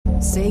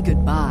Say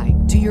goodbye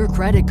to your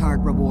credit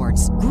card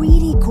rewards.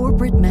 Greedy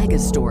corporate mega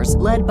stores,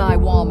 led by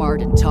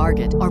Walmart and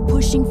Target, are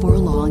pushing for a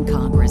law in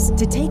Congress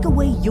to take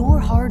away your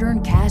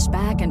hard-earned cash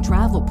back and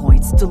travel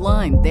points to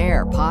line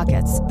their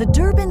pockets. The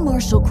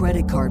Durbin-Marshall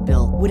credit card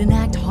bill would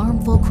enact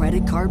harmful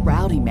credit card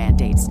routing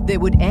mandates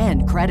that would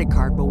end credit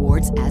card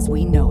rewards as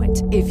we know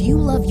it. If you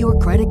love your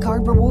credit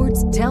card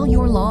rewards, tell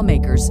your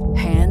lawmakers,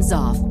 hands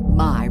off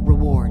my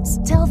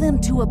rewards. Tell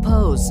them to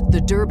oppose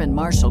the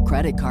Durbin-Marshall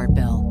credit card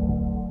bill.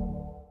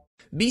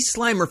 Be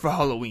Slimer for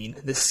Halloween,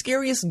 the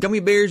scariest gummy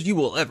bears you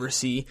will ever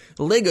see.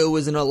 Lego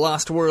is in a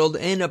lost world,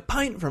 and a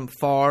pint from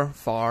far,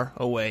 far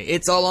away.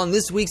 It's all on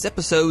this week's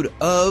episode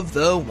of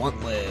The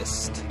Want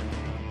List.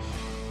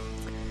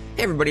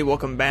 Hey everybody,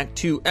 welcome back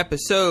to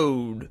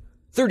episode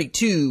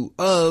 32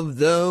 of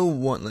The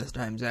Want List.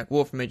 I'm Zach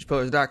Wolf from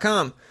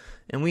AgePillars.com,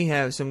 and we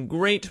have some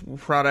great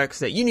products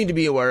that you need to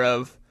be aware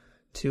of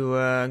to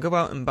go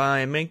out and buy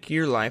and make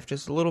your life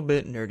just a little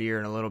bit nerdier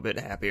and a little bit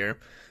happier.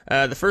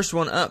 The first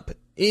one up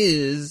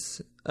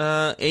is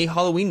a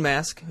Halloween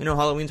mask. You know,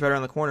 Halloween's right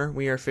around the corner.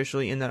 We are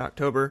officially in that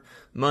October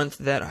month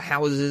that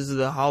houses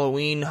the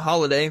Halloween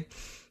holiday.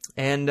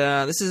 And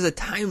this is a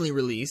timely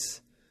release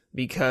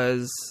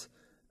because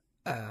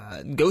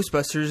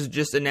Ghostbusters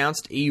just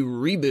announced a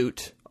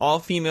reboot,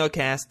 all-female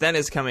cast. That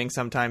is coming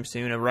sometime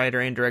soon. A writer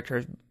and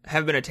director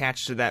have been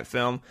attached to that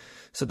film.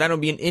 So that'll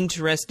be an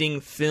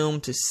interesting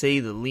film, to say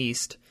the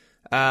least.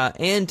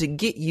 And to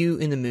get you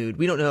in the mood,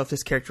 we don't know if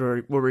this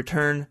character will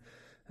return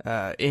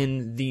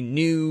in the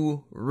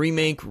new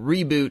remake,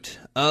 reboot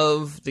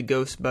of the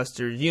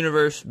Ghostbusters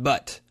universe,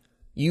 but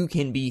you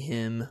can be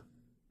him.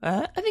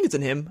 I think it's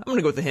an him. I'm going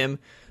to go with the him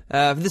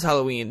for this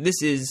Halloween.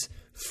 This is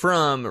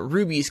from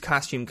Ruby's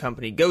Costume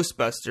Company,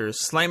 Ghostbusters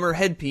Slimer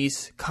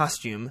Headpiece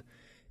Costume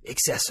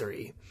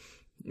Accessory.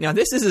 Now,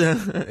 this is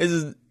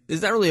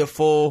not really a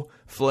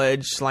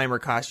full-fledged Slimer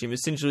costume.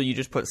 Essentially, you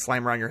just put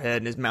Slimer on your head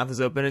and his mouth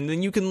is open, and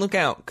then you can look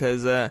out,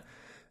 because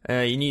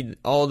you need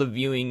all the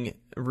viewing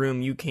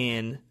room you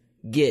can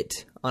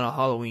get on a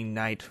Halloween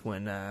night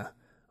when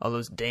all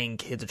those dang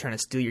kids are trying to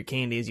steal your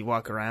candy as you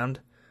walk around.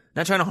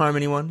 Not trying to harm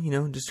anyone, you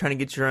know, just trying to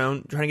get your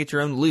own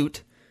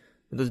loot.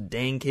 Those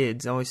dang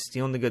kids always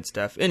stealing the good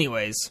stuff.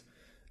 Anyways,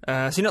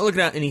 so you're not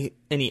looking at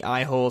any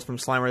eye holes from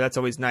Slimer. That's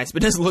always nice,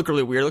 but it does look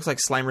really weird. It looks like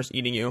Slimer's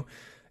eating you.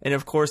 And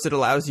of course, it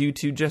allows you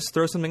to just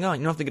throw something on.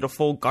 You don't have to get a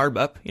full garb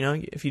up. You know,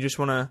 if you just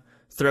want to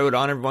throw it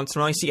on every once in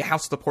a while, you see a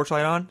house with a porch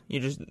light on, you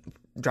just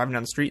driving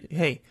down the street.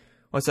 Hey,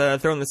 let's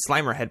throw in this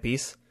Slimer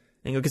headpiece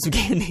and go get some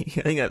candy.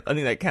 I think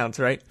that counts,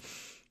 right?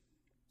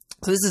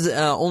 So this is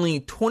only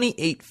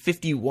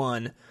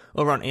 $28.51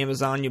 over on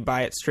Amazon. You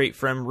buy it straight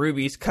from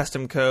Ruby's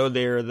Custom Co.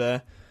 They're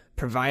the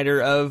provider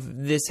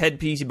of this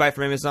headpiece. You buy it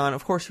from Amazon.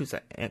 Of course, use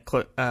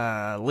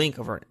that link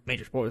over at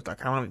Majorspoilers.com.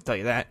 I don't have to tell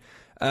you that.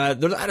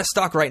 They're out of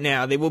stock right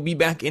now. They will be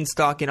back in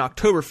stock in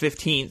October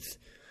 15th.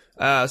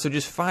 So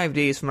just 5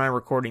 days from my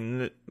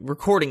recording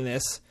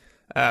this.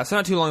 So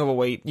not too long of a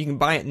wait. You can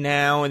buy it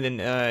now, and then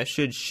it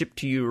should ship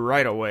to you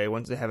right away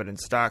once they have it in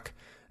stock.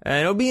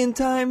 And it'll be in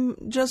time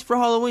just for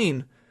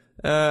Halloween.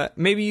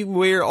 Maybe you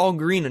wear all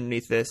green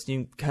underneath this.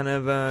 You kind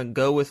of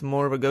go with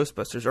more of a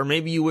Ghostbusters. Or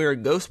maybe you wear a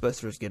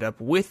Ghostbusters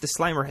get-up with the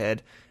Slimer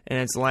head, and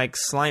it's like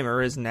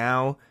Slimer is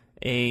now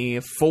a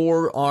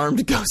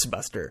four-armed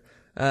Ghostbuster.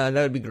 That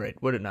would be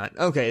great, would it not?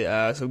 Okay,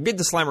 so get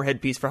the Slimer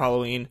headpiece for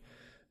Halloween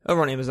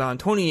over on Amazon,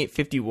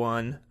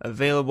 $28.51,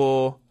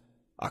 available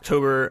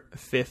October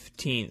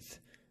 15th.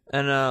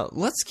 And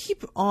let's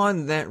keep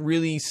on that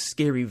really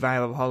scary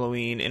vibe of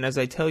Halloween, and as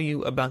I tell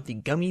you about the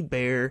Gummy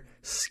Bear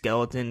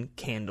Skeleton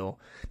Candle.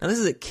 Now, this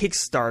is a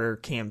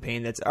Kickstarter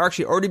campaign that's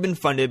actually already been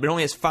funded, but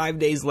only has 5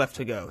 days left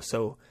to go.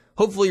 So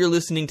hopefully you're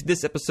listening to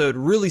this episode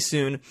really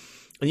soon,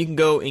 and you can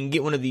go and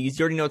get one of these.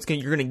 You already know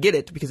you're going to get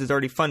it because it's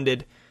already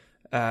funded.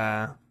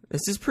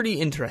 This is pretty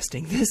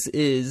interesting. This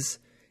is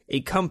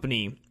a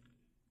company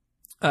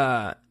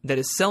that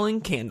is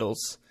selling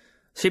candles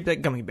shaped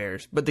like gummy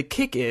bears. But the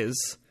kick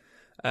is,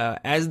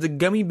 as the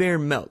gummy bear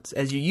melts,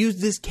 as you use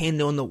this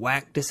candle and the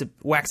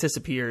wax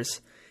disappears,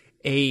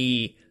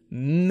 a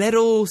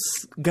metal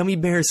gummy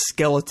bear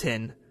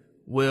skeleton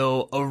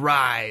will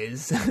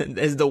arise.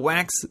 As the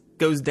wax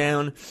goes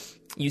down,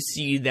 you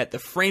see that the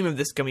frame of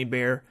this gummy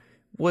bear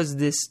was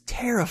this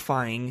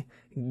terrifying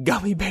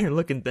gummy bear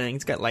looking thing.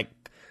 It's got like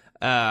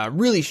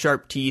really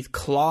sharp teeth,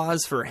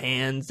 claws for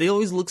hands. They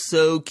always look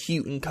so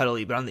cute and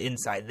cuddly, but on the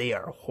inside, they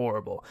are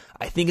horrible.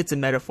 I think it's a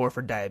metaphor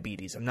for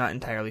diabetes. I'm not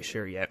entirely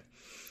sure yet.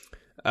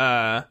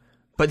 But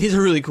these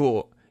are really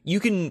cool. You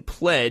can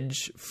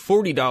pledge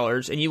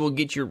 $40 and you will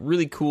get your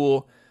really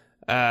cool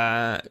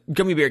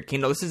gummy bear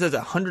candle. This is a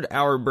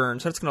 100-hour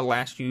burn, so it's going to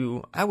last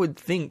you, I would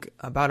think,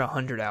 about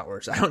 100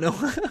 hours. I don't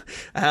know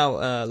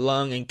how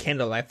long in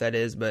candle life that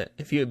is, but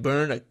if you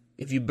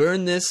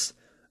burn this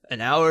an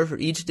hour for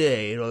each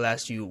day, it'll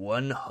last you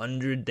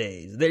 100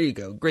 days. There you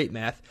go. Great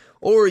math.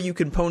 Or you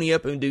can pony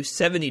up and do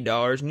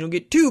 $70 and you'll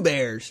get 2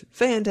 bears.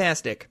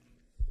 Fantastic.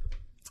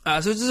 So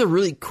this is a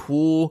really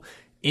cool,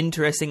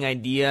 interesting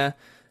idea.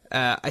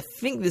 I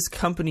think this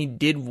company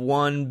did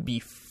one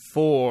before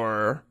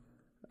before.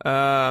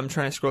 I'm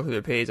trying to scroll through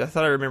their page. I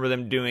thought I remember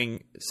them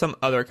doing some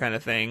other kind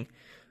of thing.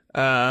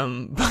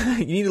 But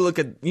you need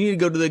to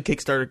go to the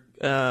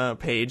Kickstarter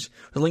page,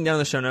 the link down in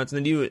the show notes, and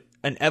then do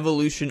an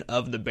evolution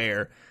of the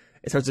bear.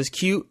 It starts as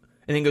cute,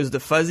 and then goes to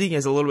fuzzy,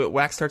 as a little bit of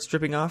wax starts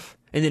dripping off,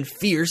 and then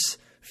fierce.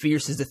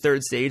 Fierce is the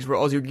third stage, where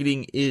all you're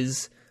getting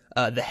is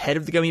the head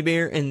of the gummy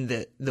bear,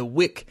 and the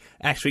wick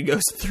actually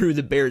goes through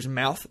the bear's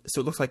mouth,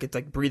 so it looks like it's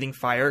like breathing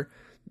fire.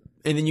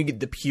 And then you get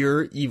the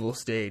pure evil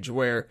stage,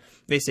 where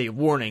they say,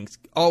 warnings,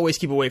 always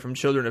keep away from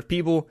children of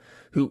people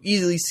who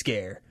easily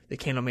scare. The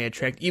candle may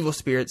attract evil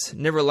spirits.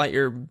 Never light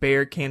your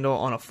bear candle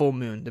on a full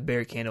moon. The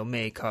bear candle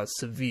may cause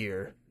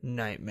severe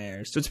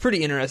nightmares. So it's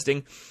pretty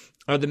interesting.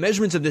 The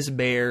measurements of this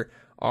bear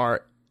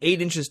are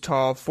 8 inches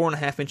tall,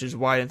 4.5 inches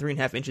wide, and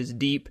 3.5 inches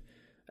deep.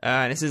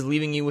 And this is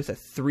leaving you with a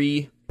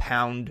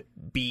 3-pound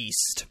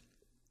beast.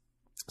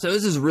 So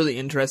this is really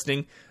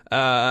interesting.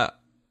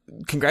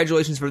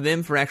 Congratulations for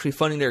them for actually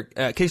funding their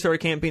Kickstarter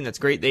campaign. That's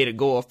great. They had a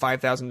goal of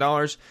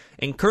 $5,000,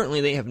 and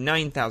currently they have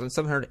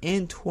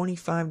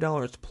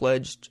 $9,725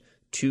 pledged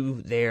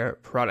to their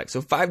product.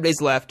 So 5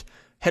 days left.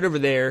 Head over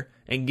there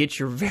and get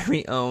your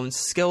very own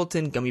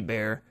Skeleton Gummy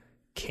Bear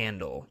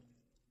candle.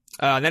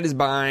 That is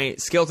by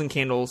Skeleton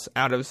Candles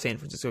out of San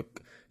Francisco,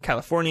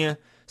 California.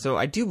 So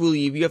I do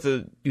believe you have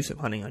to do some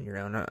hunting on your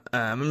own.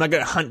 I'm not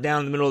going to hunt down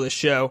in the middle of the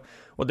show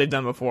what they've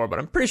done before, but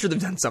I'm pretty sure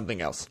they've done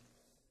something else.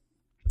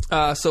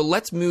 So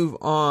let's move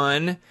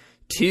on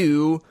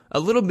to a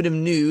little bit of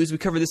news. We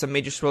covered this on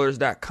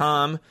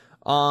MajorSpoilers.com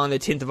on the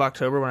 10th of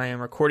October when I am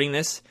recording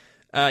this.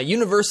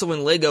 Universal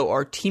and LEGO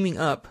are teaming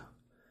up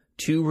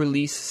to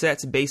release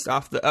sets based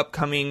off the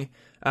upcoming,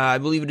 I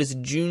believe it is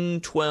June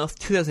 12th,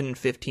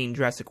 2015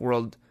 Jurassic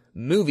World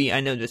movie.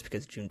 I know this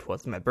because June 12th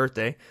is my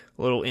birthday.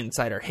 A little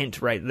insider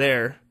hint right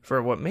there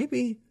for what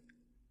maybe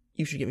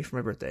you should get me for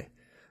my birthday.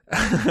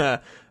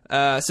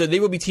 So they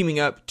will be teaming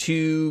up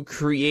to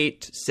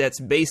create sets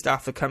based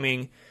off the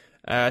coming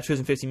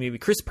 2015 movie.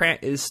 Chris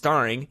Pratt is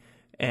starring,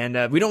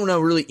 and we don't know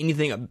really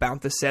anything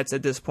about the sets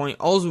at this point.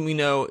 All we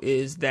know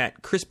is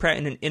that Chris Pratt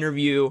in an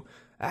interview,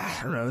 I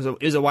don't know,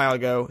 it was a while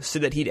ago,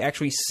 said that he'd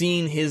actually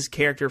seen his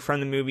character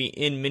from the movie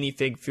in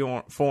minifig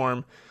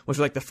form, which was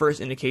like the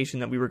first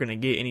indication that we were going to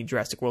get any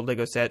Jurassic World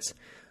LEGO sets.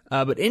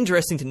 But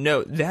interesting to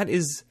note, that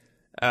is...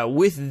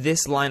 with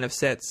this line of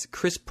sets,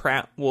 Chris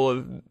Pratt will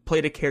have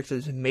played a character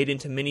that's made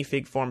into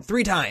minifig form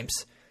 3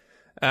 times.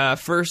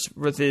 First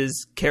with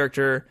his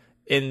character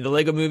in the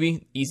Lego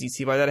movie, easy to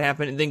see why that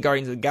happened, and then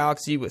Guardians of the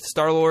Galaxy with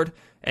Star-Lord,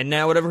 and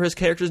now whatever his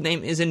character's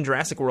name is in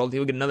Jurassic World,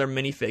 he'll get another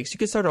minifig. So you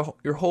can start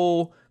your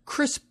whole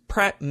Chris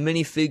Pratt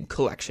minifig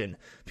collection,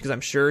 because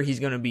I'm sure he's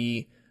going to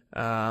be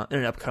in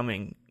an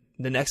upcoming,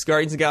 the next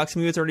Guardians of the Galaxy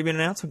movie that's already been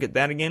announced. We'll get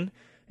that again.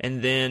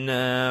 And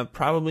then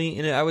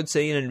probably, I would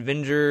say in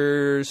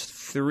Avengers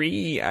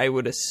 3, I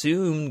would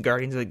assume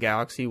Guardians of the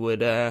Galaxy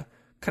would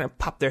kind of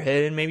pop their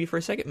head in maybe for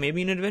a second.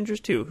 Maybe in Avengers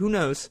 2. Who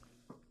knows?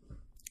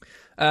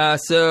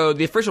 So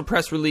the official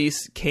press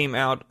release came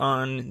out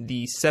on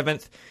the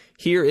 7th.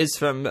 Here is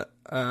from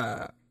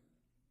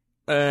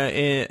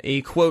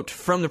a quote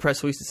from the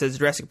press release that says,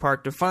 Jurassic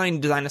Park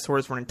defined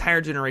dinosaurs for an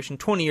entire generation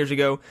 20 years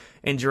ago,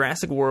 and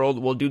Jurassic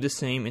World will do the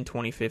same in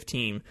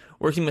 2015.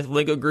 Working with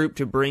LEGO Group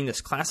to bring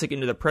this classic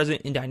into the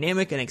present in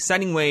dynamic and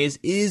exciting ways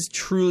is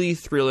truly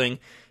thrilling,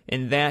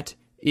 and that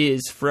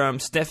is from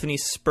Stephanie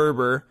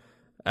Sperber,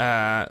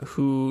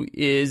 who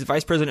is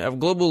Vice President of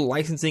Global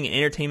Licensing and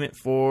Entertainment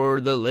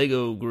for the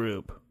LEGO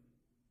Group.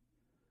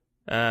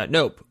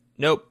 Nope.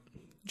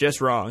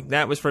 Just wrong.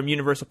 That was from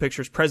Universal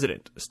Pictures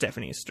President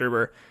Stephanie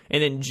Sperber.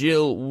 And then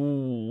Jill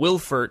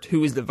Wilfert,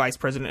 who is the Vice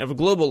President of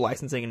Global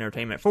Licensing and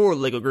Entertainment for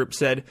LEGO Group,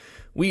 said,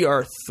 "We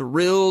are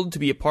thrilled to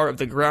be a part of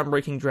the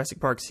groundbreaking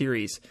Jurassic Park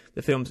series.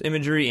 The film's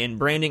imagery and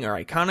branding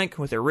are iconic,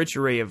 with a rich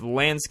array of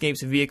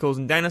landscapes, vehicles,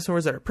 and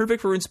dinosaurs that are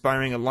perfect for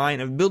inspiring a line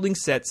of building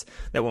sets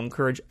that will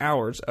encourage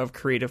hours of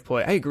creative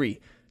play." I agree.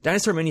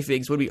 Dinosaur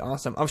minifigs would be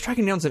awesome. I was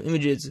tracking down some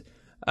images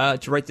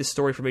to write this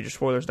story for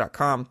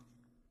MajorSpoilers.com.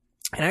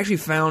 And I actually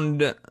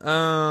found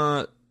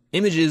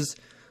images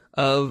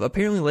of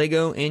apparently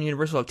LEGO and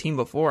Universal have teamed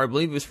before. I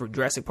believe it was for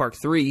Jurassic Park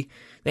 3.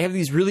 They have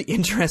these really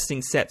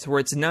interesting sets where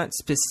it's not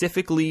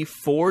specifically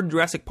for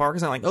Jurassic Park.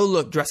 It's not like, oh,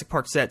 look, Jurassic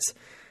Park sets.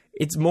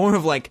 It's more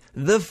of like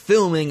the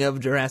filming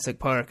of Jurassic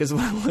Park is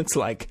what it looks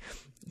like.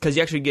 Because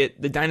you actually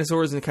get the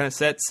dinosaurs and kind of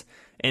sets,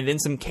 and then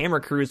some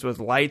camera crews with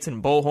lights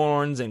and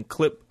bullhorns and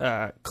clip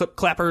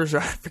clappers, I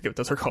forget what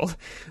those are called.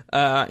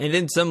 And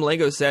then some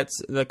LEGO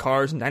sets, the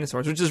cars and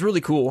dinosaurs, which is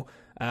really cool.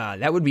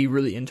 That would be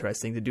really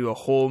interesting to do a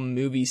whole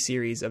movie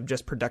series of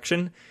just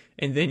production,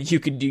 and then you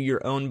could do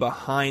your own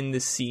behind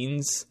the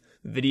scenes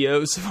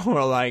videos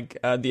for like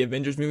the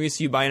Avengers movie.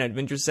 So you buy an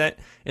Avengers set,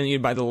 and then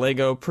you'd buy the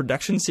LEGO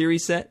production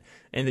series set,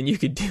 and then you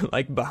could do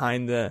like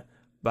behind the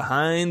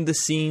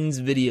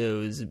scenes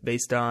videos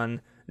based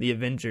on the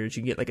Avengers.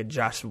 You can get like a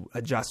Joss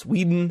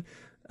Whedon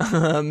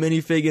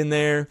minifig in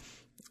there,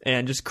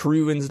 and just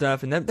crew and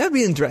stuff, and that'd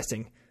be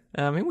interesting.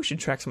 Maybe we should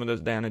track some of those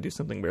down and do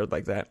something weird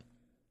like that.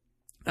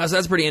 So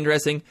that's pretty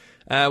interesting.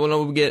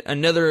 We'll get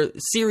another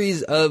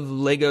series of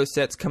Lego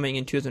sets coming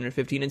in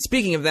 2015. And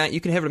speaking of that,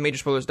 you can head over to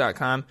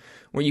Majorspoilers.com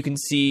where you can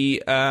see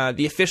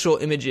the official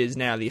images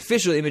now. The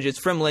official images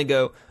from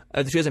Lego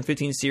of the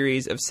 2015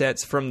 series of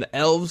sets from the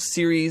Elves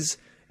series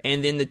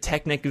and then the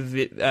Technic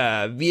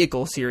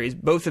Vehicle series.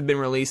 Both have been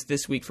released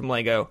this week from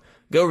Lego.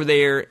 Go over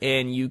there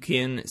and you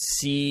can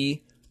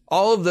see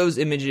all of those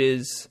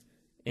images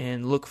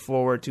and look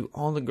forward to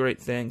all the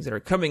great things that are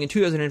coming in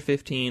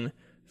 2015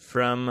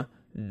 from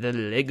the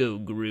Lego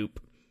Group.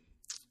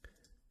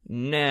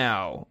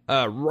 Now,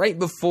 right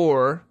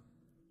before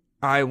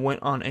I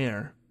went on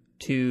air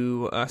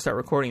to start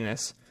recording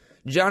this,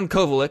 John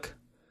Kovalik,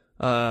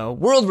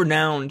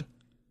 world-renowned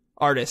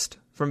artist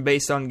from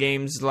based on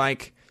games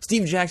like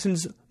Steve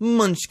Jackson's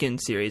Munchkin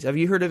series. Have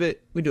you heard of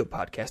it? We do a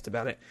podcast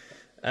about it.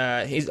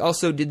 He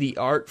also did the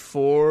art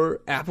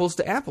for Apples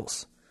to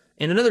Apples.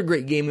 And another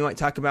great game we might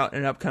talk about in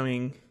an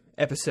upcoming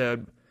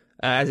episode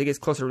as it gets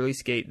closer to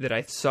release date that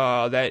I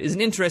saw that is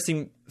an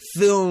interesting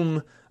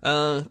film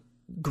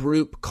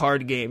group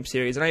card game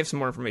series. And I have some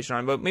more information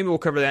on it, but maybe we'll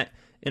cover that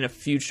in a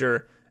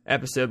future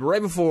episode. But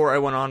right before I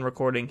went on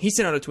recording, he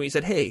sent out a tweet. He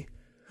said, "Hey,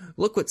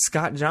 look what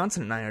Scott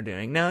Johnson and I are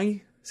doing." Now,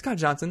 Scott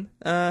Johnson,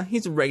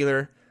 he's a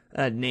regular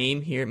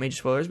name here at Major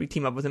Spoilers. We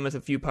team up with him with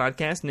a few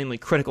podcasts, namely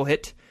Critical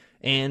Hit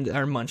and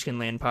our Munchkin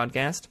Land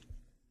podcast.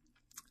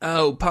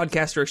 Oh,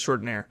 podcaster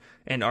extraordinaire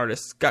and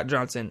artist Scott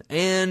Johnson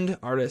and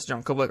artist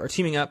John Kovalik are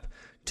teaming up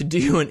to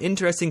do an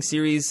interesting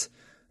series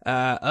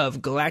of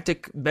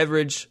galactic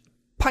beverage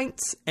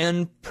pints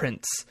and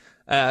prints.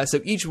 So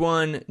each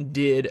one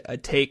did a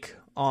take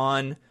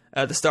on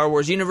the Star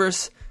Wars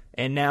universe,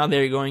 and now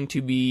they're going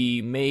to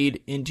be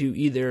made into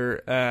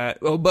either,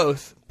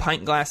 both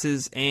pint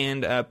glasses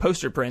and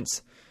poster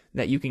prints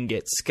that you can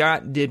get.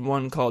 Scott did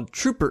one called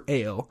Trooper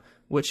Ale,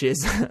 which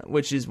is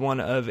one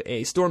of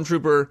a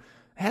stormtrooper.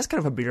 It has kind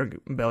of a beer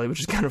belly, which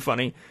is kind of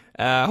funny.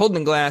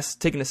 Holding a glass,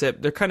 taking a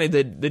sip. They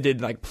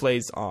did like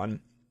plays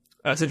on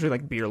essentially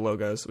like beer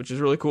logos, which is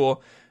really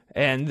cool.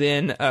 And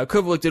then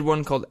Kovalik did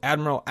one called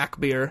Admiral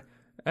Akbar,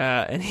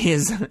 and he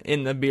is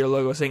in the beer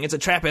logo saying it's a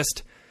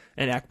Trappist,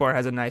 and Akbar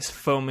has a nice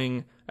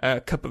foaming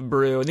cup of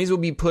brew. And these will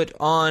be put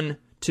on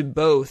to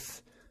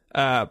both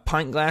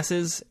pint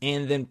glasses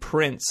and then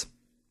prints.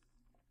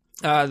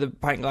 The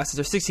pint glasses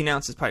are 16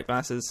 ounces pint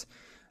glasses.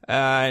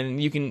 And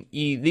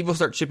they will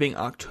start shipping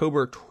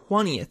October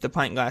 20th, the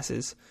pint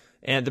glasses.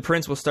 And the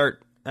prints will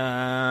start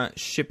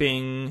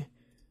shipping,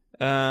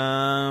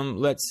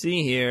 let's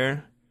see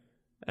here,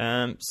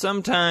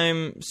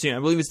 sometime soon. I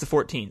believe it's the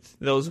 14th.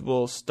 Those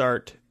will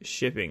start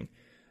shipping.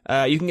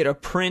 You can get a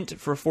print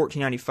for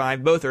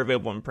 $14.95. Both are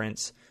available in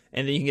prints.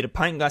 And then you can get a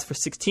pint glass for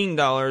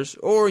 $16,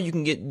 or you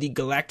can get the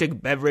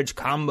Galactic Beverage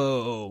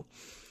Combo,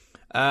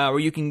 where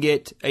you can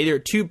get either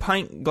a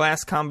 2-pint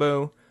glass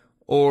combo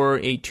or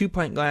a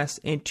 2-pint glass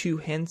and 2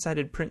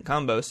 hand-sided print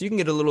combo. So you can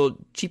get a little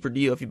cheaper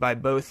deal if you buy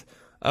both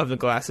of the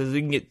glasses.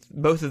 You can get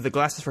both of the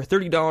glasses for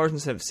 $30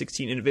 instead of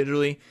 $16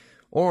 individually,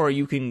 or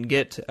you can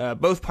get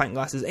both pint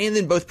glasses and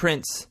then both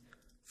prints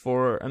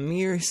for a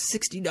mere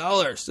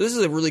 $60. So this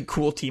is a really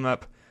cool team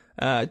up.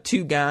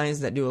 2 guys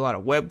that do a lot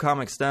of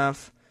webcomic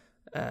stuff,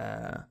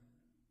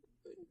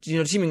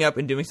 teaming up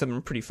and doing something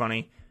pretty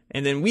funny.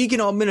 And then we can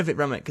all benefit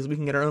from it because we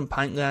can get our own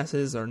pint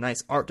glasses or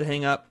nice art to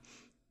hang up.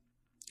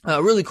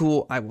 Really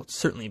cool. I will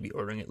certainly be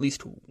ordering at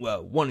least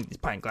one of these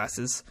pint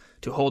glasses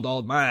to hold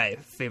all my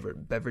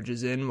favorite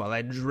beverages in while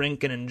I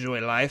drink and enjoy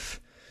life.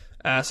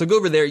 So go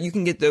over there. You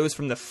can get those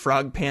from the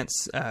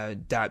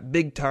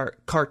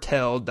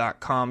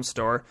frogpants.bigcartel.com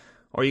store,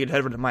 or you can head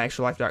over to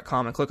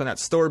myextralife.com and click on that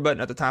store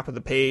button at the top of the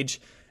page,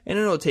 and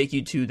it'll take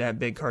you to that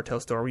Big Cartel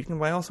store where you can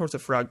buy all sorts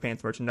of Frog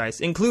Pants merchandise,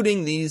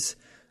 including this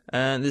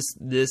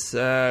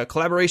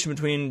collaboration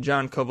between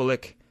John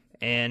Kovalik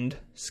and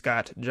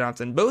Scott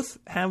Johnson. Both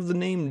have the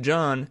name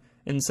John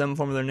in some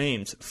form of their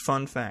names.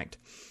 Fun fact.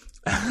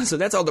 So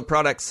that's all the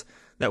products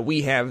that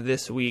we have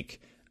this week.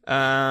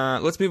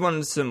 Let's move on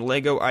to some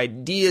LEGO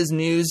Ideas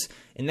news,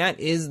 and that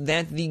is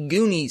that the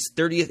Goonies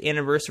 30th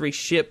anniversary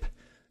ship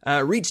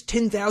reached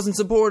 10,000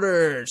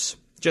 supporters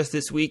just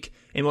this week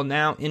and will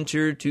now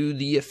enter to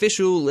the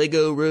official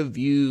LEGO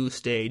review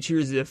stage.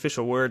 Here's the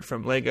official word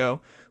from LEGO.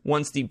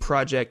 Once the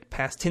project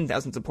passed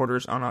 10,000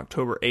 supporters on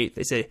October 8th,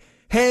 they say,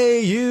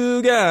 "Hey,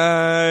 you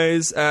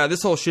guys!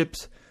 This whole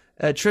ship's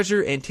a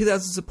treasure, and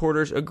 2,000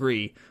 supporters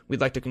agree. We'd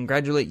like to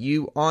congratulate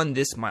you on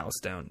this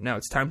milestone. Now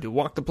it's time to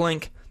walk the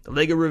plank, the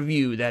LEGO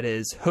review, that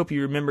is. Hope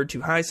you remember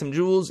to hide some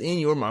jewels in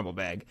your marble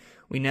bag.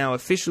 We now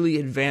officially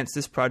advance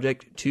this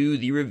project to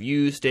the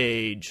review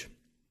stage."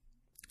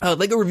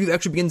 LEGO review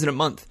actually begins in a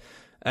month.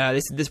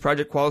 This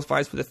project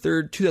qualifies for the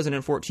third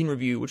 2014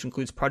 review, which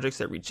includes projects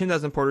that reach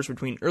 10,000 supporters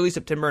between early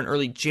September and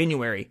early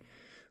January.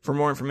 For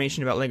more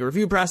information about LEGO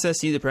review process,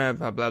 see the blah,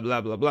 blah,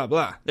 blah, blah, blah,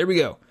 blah. There we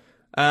go.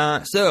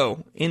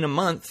 So, in a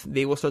month,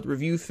 they will start the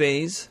review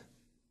phase.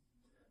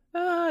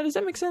 Does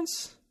that make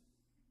sense?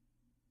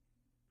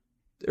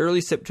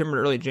 Early September,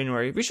 early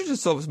January. We should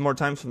just still have more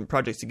time for the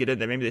projects to get in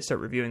there. Maybe they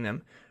start reviewing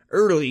them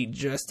early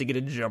just to get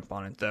a jump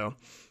on it, though.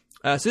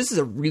 So this is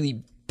a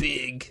really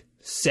big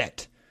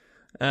set.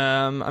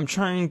 I'm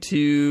trying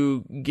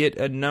to get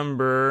a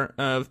number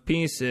of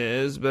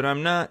pieces, but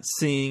I'm not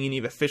seeing any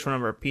official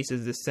number of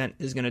pieces this set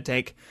is going to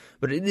take.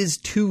 But it is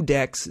 2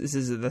 decks. This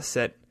is the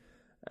set.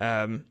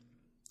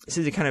 This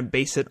is to kind of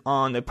base it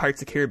on the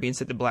Pirates of the Caribbean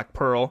set, the Black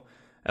Pearl,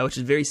 which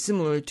is very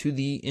similar to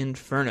the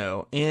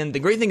Inferno. And the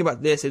great thing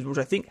about this is, which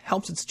I think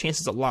helps its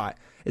chances a lot,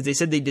 is they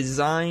said they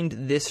designed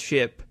this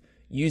ship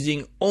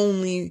using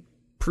only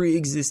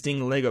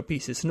pre-existing Lego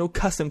pieces. So no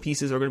custom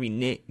pieces are going to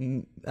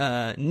be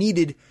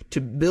needed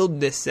to build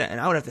this set. And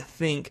I would have to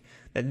think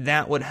that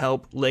that would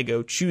help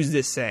Lego choose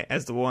this set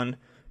as the one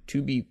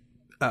to be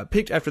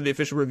picked after the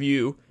official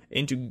review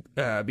and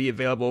to be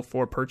available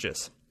for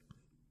purchase.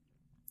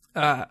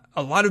 A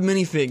lot of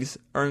minifigs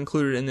are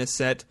included in this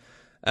set.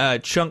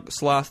 Chunk,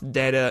 Sloth,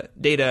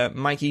 Data,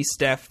 Mikey,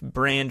 Steph,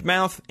 Brand,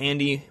 Mouth,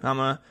 Andy,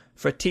 Mama,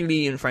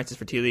 Fratelli, and Francis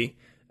Fratelli.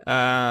 So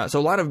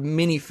a lot of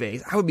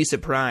minifigs. I would be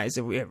surprised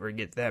if we ever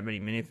get that many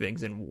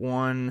minifigs in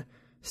one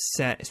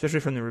set,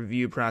 especially from the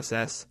review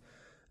process.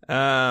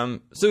 So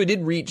we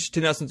did reach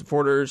 10,000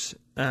 supporters.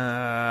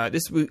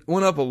 This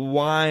went up a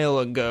while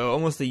ago,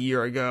 almost a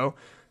year ago,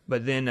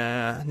 but then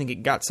I think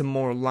it got some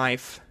more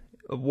life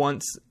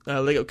once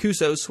Lego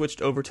Kuso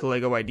switched over to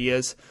Lego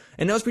Ideas,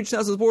 and now it's reached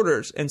 1,000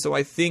 supporters, and so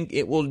I think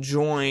it will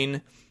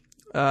join,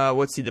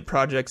 the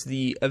projects.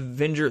 The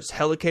Avengers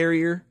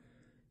Helicarrier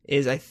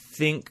is, I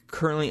think,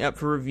 currently up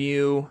for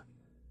review,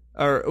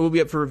 or it will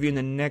be up for review in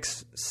the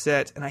next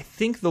set, and I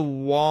think the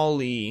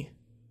Wall-E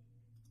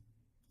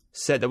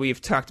set that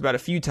we've talked about a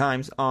few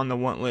times on the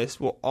want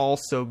list will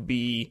also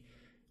be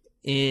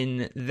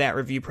in that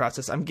review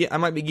process. I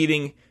might be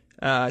getting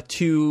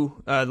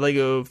 2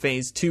 Lego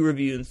Phase 2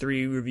 review and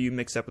 3 review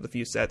mixed up with a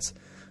few sets.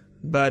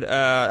 But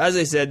as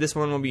I said, this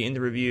one will be in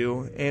the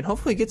review, and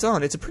hopefully it gets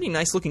on. It's a pretty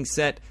nice looking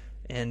set,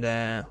 and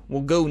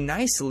will go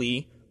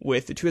nicely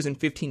with the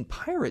 2015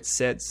 Pirates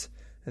sets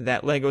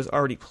that LEGO's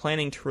already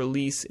planning to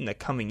release in the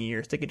coming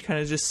years. They could kind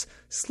of just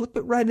slip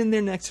it right in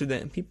there next to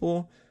them.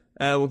 People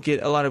will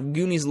get a lot of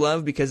Goonies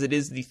love because it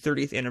is the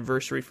 30th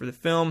anniversary for the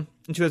film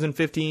in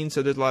 2015,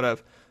 so there's a lot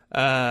of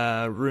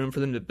room for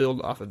them to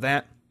build off of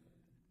that,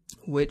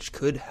 which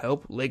could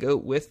help LEGO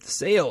with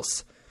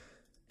sales.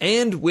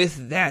 And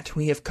with that,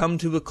 we have come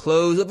to the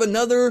close of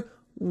another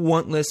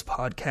Wantless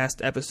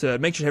podcast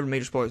episode. Make sure to head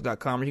to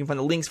majorspoilers.com where you can find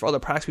the links for all the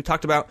products we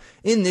talked about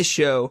in this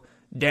show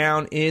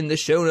down in the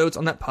show notes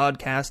on that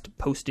podcast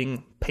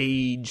posting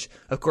page.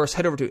 Of course,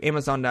 head over to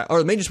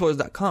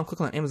majorspoilers.com,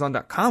 click on that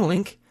Amazon.com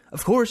link.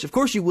 Of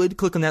course you would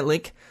click on that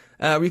link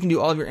where you can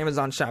do all of your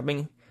Amazon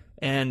shopping.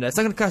 And it's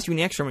not going to cost you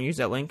any extra when you use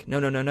that link. No.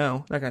 They're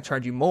not going to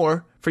charge you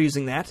more for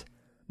using that.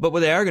 But what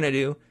they are going to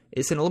do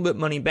is send a little bit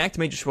of money back to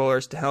Major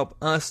Spoilers to help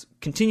us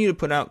continue to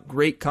put out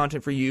great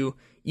content for you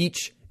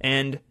each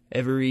and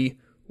every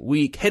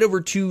week. Head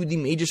over to the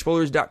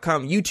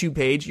majorspoilers.com YouTube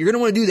page. You're going to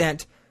want to do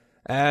that,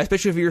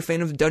 especially if you're a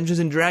fan of Dungeons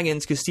 &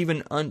 Dragons, because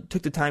Steven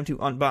took the time to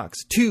unbox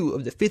 2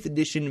 of the 5th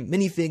edition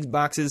minifigs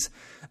boxes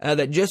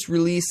that just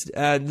released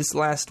this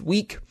last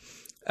week.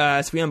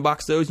 So we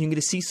unboxed those, and you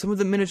get to see some of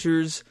the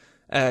miniatures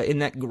in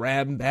that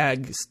grab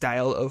bag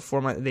style of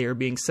format that they are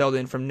being sold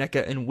in from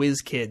NECA and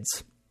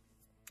WizKids.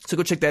 So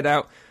go check that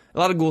out. A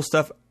lot of cool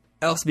stuff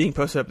else being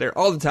posted up there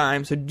all the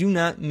time, so do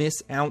not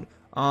miss out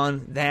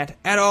on that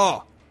at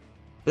all.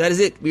 But that is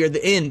it. We are at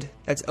the end.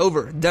 That's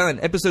over. Done.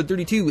 Episode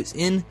 32 is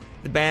in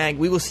the bag.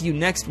 We will see you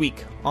next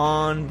week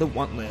on the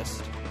Want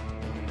List.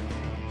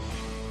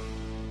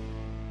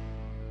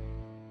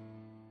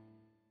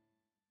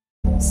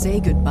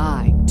 Say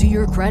goodbye to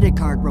your credit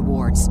card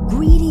rewards.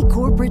 Greedy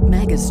corporate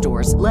mega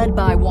stores, led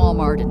by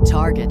Walmart and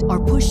Target,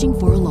 are pushing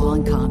for a law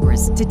in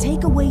Congress to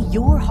take away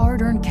your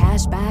hard-earned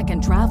cash back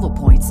and travel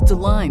points to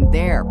line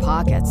their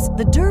pockets.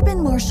 The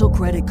Durbin-Marshall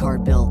credit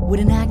card bill would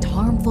enact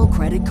harmful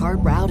credit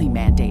card routing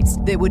mandates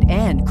that would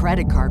end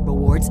credit card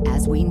rewards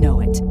as we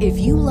know it. If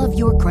you love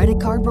your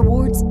credit card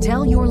rewards,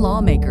 tell your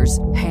lawmakers,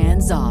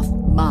 hands off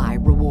my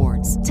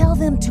rewards. Tell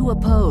them to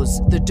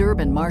oppose the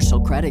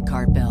Durbin-Marshall credit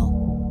card bill.